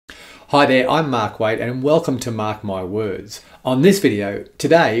Hi there, I'm Mark Waite and welcome to Mark My Words. On this video,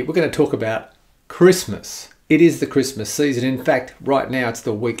 today we're going to talk about Christmas. It is the Christmas season. In fact, right now it's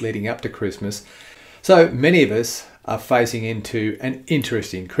the week leading up to Christmas. So many of us are facing into an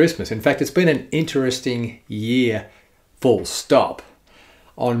interesting Christmas. In fact, it's been an interesting year, full stop,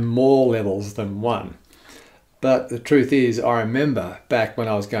 on more levels than one. But the truth is, I remember back when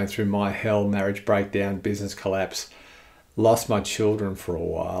I was going through my hell, marriage breakdown, business collapse, lost my children for a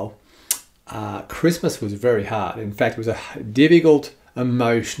while. Christmas was very hard. In fact, it was a difficult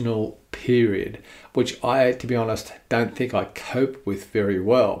emotional period, which I, to be honest, don't think I coped with very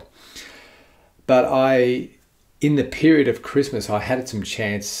well. But in the period of Christmas, I had some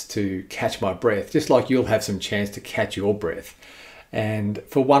chance to catch my breath, just like you'll have some chance to catch your breath. And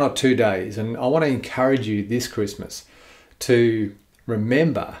for 1 or 2 days, and I want to encourage you this Christmas to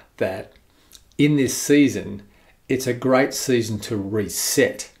remember that in this season, it's a great season to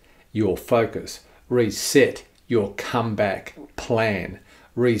reset your focus, reset your comeback plan,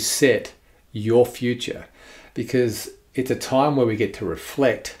 reset your future, because it's a time where we get to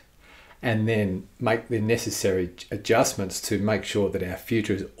reflect and then make the necessary adjustments to make sure that our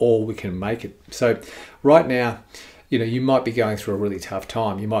future is all we can make it. So right now, you might be going through a really tough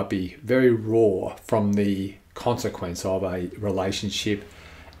time. You might be very raw from the consequence of a relationship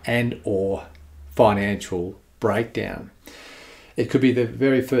and or financial breakdown. It could be the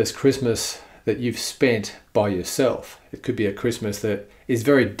very first Christmas that you've spent by yourself. It could be a Christmas that is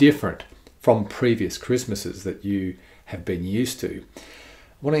very different from previous Christmases that you have been used to. I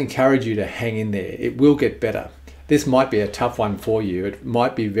want to encourage you to hang in there. It will get better. This might be a tough one for you. It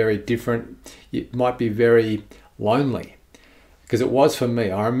might be very different. It might be very lonely, because it was for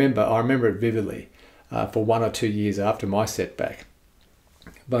me. I remember it vividly for 1 or 2 years after my setback.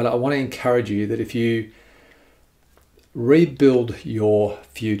 But I want to encourage you that if you rebuild your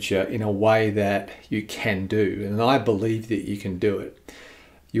future in a way that you can do, and I believe that you can do it,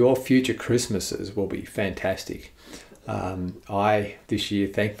 your future Christmases will be fantastic. This year,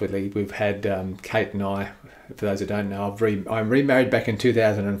 thankfully, we've had Kate and I, for those who don't know, I'm remarried back in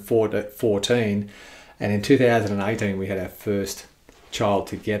 2014, and in 2018 we had our first child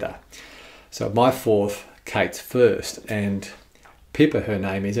together. So my fourth, Kate's first, and Pippa her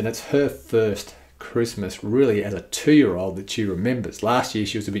name is, and it's her first Christmas really as a 2-year-old that she remembers. Last year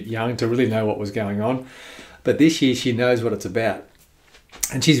she was a bit young to really know what was going on, but this year she knows what it's about,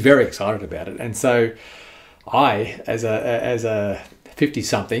 and she's very excited about it. And so I, as a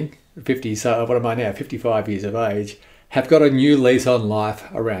 50-something, so what am I now, 55 years of age, have got a new lease on life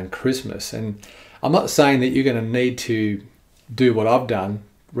around Christmas. And I'm not saying that you're going to need to do what I've done,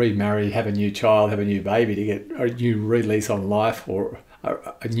 remarry, have a new child, have a new baby to get a new release on life, or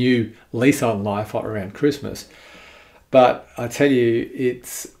a new lease on life around Christmas. But I tell you,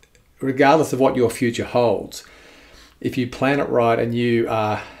 it's regardless of what your future holds, if you plan it right and you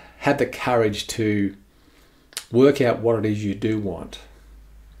have the courage to work out what it is you do want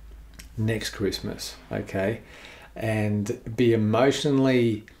next Christmas, okay, and be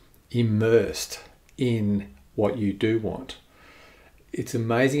emotionally immersed in what you do want, it's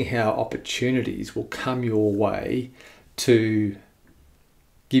amazing how opportunities will come your way to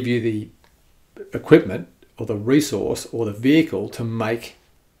give you the equipment or the resource or the vehicle to make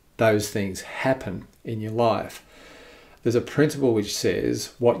those things happen in your life. There's a principle which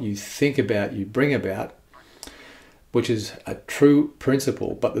says what you think about, you bring about, which is a true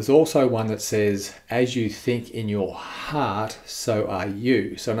principle, but there's also one that says, as you think in your heart, so are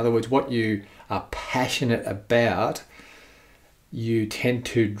you. So in other words, what you are passionate about, you tend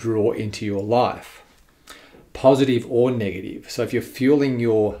to draw into your life, positive or negative. So if you're fueling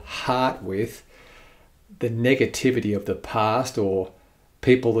your heart with the negativity of the past, or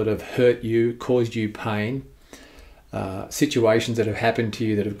people that have hurt you, caused you pain, situations that have happened to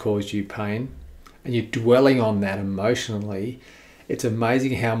you that have caused you pain, and you're dwelling on that emotionally, it's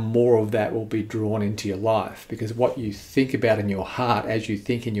amazing how more of that will be drawn into your life, because what you think about in your heart, as you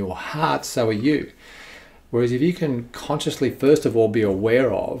think in your heart, so are you. Whereas if you can consciously, first of all, be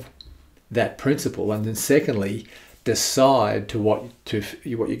aware of that principle, and then secondly, decide what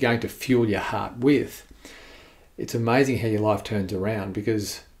you're going to fuel your heart with, it's amazing how your life turns around,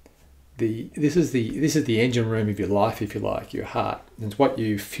 because this is the engine room of your life, if you like, your heart. It's what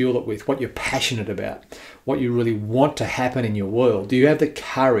you fuel it with, what you're passionate about, what you really want to happen in your world. Do you have the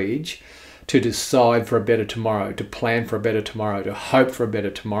courage to decide for a better tomorrow, to plan for a better tomorrow, to hope for a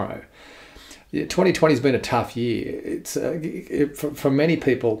better tomorrow? 2020 has been a tough year. It's for many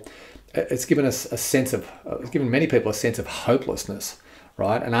people, it's given many people a sense of hopelessness,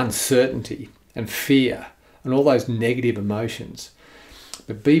 right, and uncertainty and fear and all those negative emotions.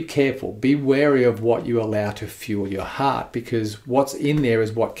 But be careful, be wary of what you allow to fuel your heart, because what's in there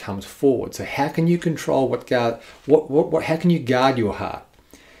is what comes forward. So how can you control how can you guard your heart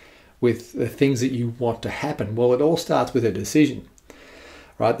with the things that you want to happen? Well, it all starts with a decision,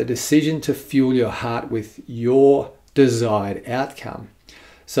 right? The decision to fuel your heart with your desired outcome.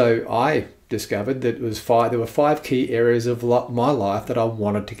 So I discovered that there were 5 key areas of my life that I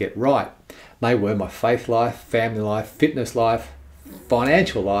wanted to get right. They were my faith life, family life, fitness life,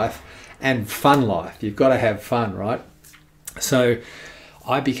 financial life, and fun life. You've got to have fun, right? So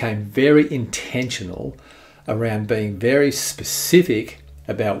I became very intentional around being very specific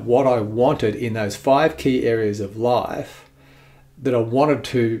about what I wanted in those 5 key areas of life that I wanted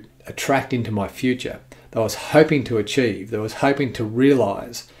to attract into my future, that I was hoping to achieve, that I was hoping to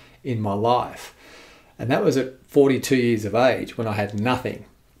realize in my life. And that was at 42 years of age, when I had nothing.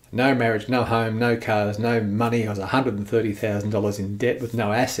 No marriage, no home, no cars, no money. I was $130,000 in debt with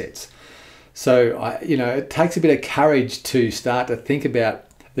no assets. So it takes a bit of courage to start to think about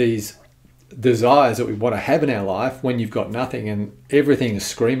these desires that we want to have in our life when you've got nothing and everything is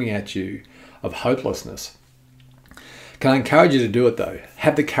screaming at you of hopelessness. Can I encourage you to do it though?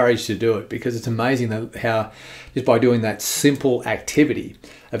 Have the courage to do it, because it's amazing how just by doing that simple activity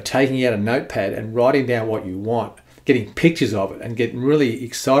of taking out a notepad and writing down what you want, getting pictures of it and getting really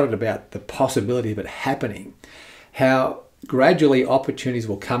excited about the possibility of it happening, how gradually opportunities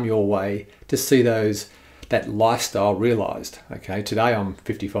will come your way to see that lifestyle realized. Okay, today I'm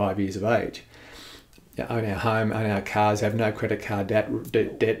 55 years of age. I own our home, own our cars, have no credit card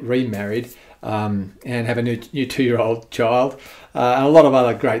debt, remarried, and have a new 2-year-old child. And a lot of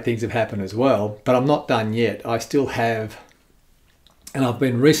other great things have happened as well, but I'm not done yet. I still have, and I've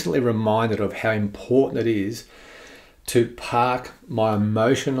been recently reminded of how important it is to park my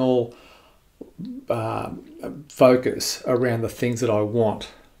emotional focus around the things that I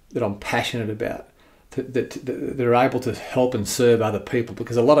want, that I'm passionate about, that are able to help and serve other people.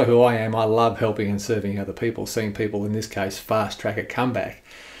 Because a lot of who I am, I love helping and serving other people, seeing people, in this case, fast track a comeback.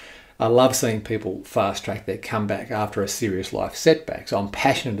 I love seeing people fast track their comeback after a serious life setback. So I'm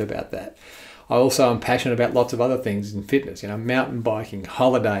passionate about that. I also am passionate about lots of other things in fitness, mountain biking,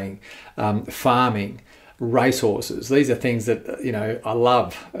 holidaying, farming, racehorses. These are things that I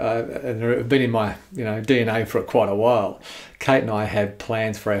love and have been in my DNA for quite a while. Kate and I have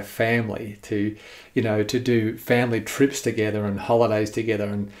plans for our family to do family trips together and holidays together,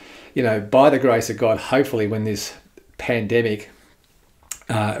 and by the grace of God, hopefully when this pandemic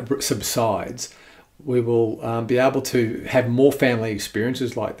subsides, we will be able to have more family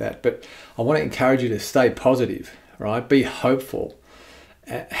experiences like that. But I want to encourage you to stay positive, right? Be hopeful,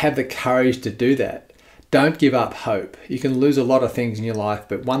 have the courage to do that. Don't give up hope. You can lose a lot of things in your life,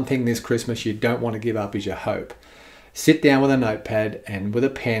 but one thing this Christmas you don't want to give up is your hope. Sit down with a notepad and with a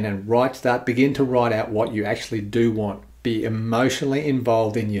pen and begin to write out what you actually do want. Be emotionally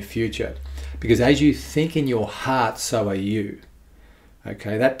involved in your future, because as you think in your heart, so are you.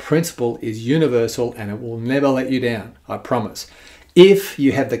 Okay, that principle is universal and it will never let you down, I promise. If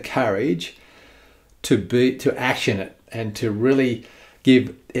you have the courage to action it and to really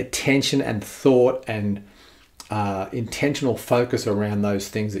give attention and thought and intentional focus around those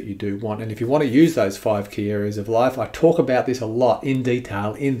things that you do want. And if you want to use those 5 key areas of life, I talk about this a lot in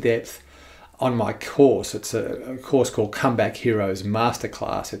detail, in depth on my course. It's a course called Comeback Heroes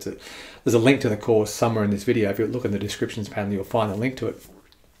Masterclass. There's a link to the course somewhere in this video. If you look in the descriptions panel, you'll find a link to it.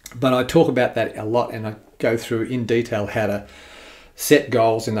 But I talk about that a lot, and I go through in detail how to set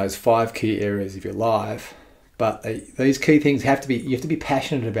goals in those 5 key areas of your life. But these key things you have to be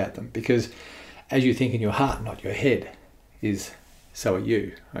passionate about them, because as you think in your heart, not your head, so are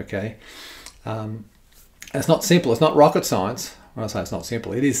you, okay? It's not simple, it's not rocket science. When I say it's not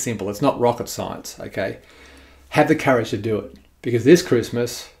simple, it is simple, it's not rocket science, okay? Have the courage to do it, because this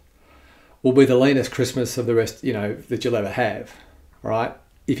Christmas will be the leanest Christmas of the rest, that you'll ever have, right?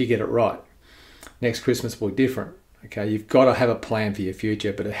 If you get it right. Next Christmas will be different, okay? You've got to have a plan for your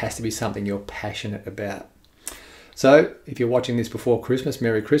future, but it has to be something you're passionate about. So if you're watching this before Christmas,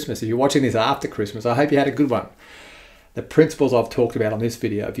 Merry Christmas. If you're watching this after Christmas, I hope you had a good one. The principles I've talked about on this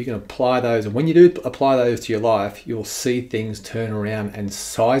video, if you can apply those, and when you do apply those to your life, you'll see things turn around and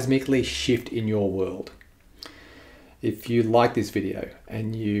seismically shift in your world. If you like this video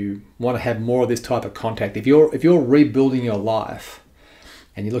and you want to have more of this type of contact, if you're rebuilding your life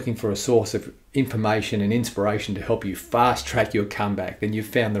and you're looking for a source of information and inspiration to help you fast track your comeback, then you've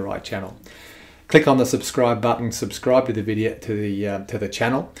found the right channel. Click on the subscribe button, subscribe to the video, to the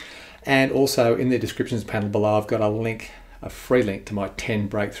channel, and also in the descriptions panel below, I've got a free link to my 10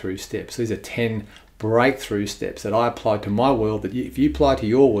 breakthrough steps. These are 10 breakthrough steps that I applied to my world, that if you apply to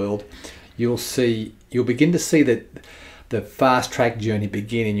your world, you'll begin to see that the fast track journey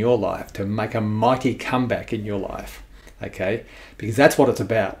begin in your life to make a mighty comeback in your life. Okay, because that's what it's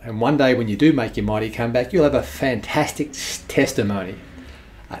about. And one day when you do make your mighty comeback, you'll have a fantastic testimony.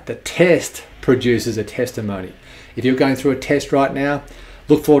 The test produces a testimony. If you're going through a test right now,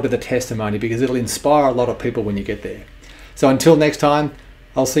 look forward to the testimony, because it'll inspire a lot of people when you get there. So until next time,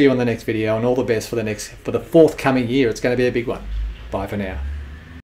 I'll see you on the next video, and all the best for the forthcoming year. It's going to be a big one. Bye for now.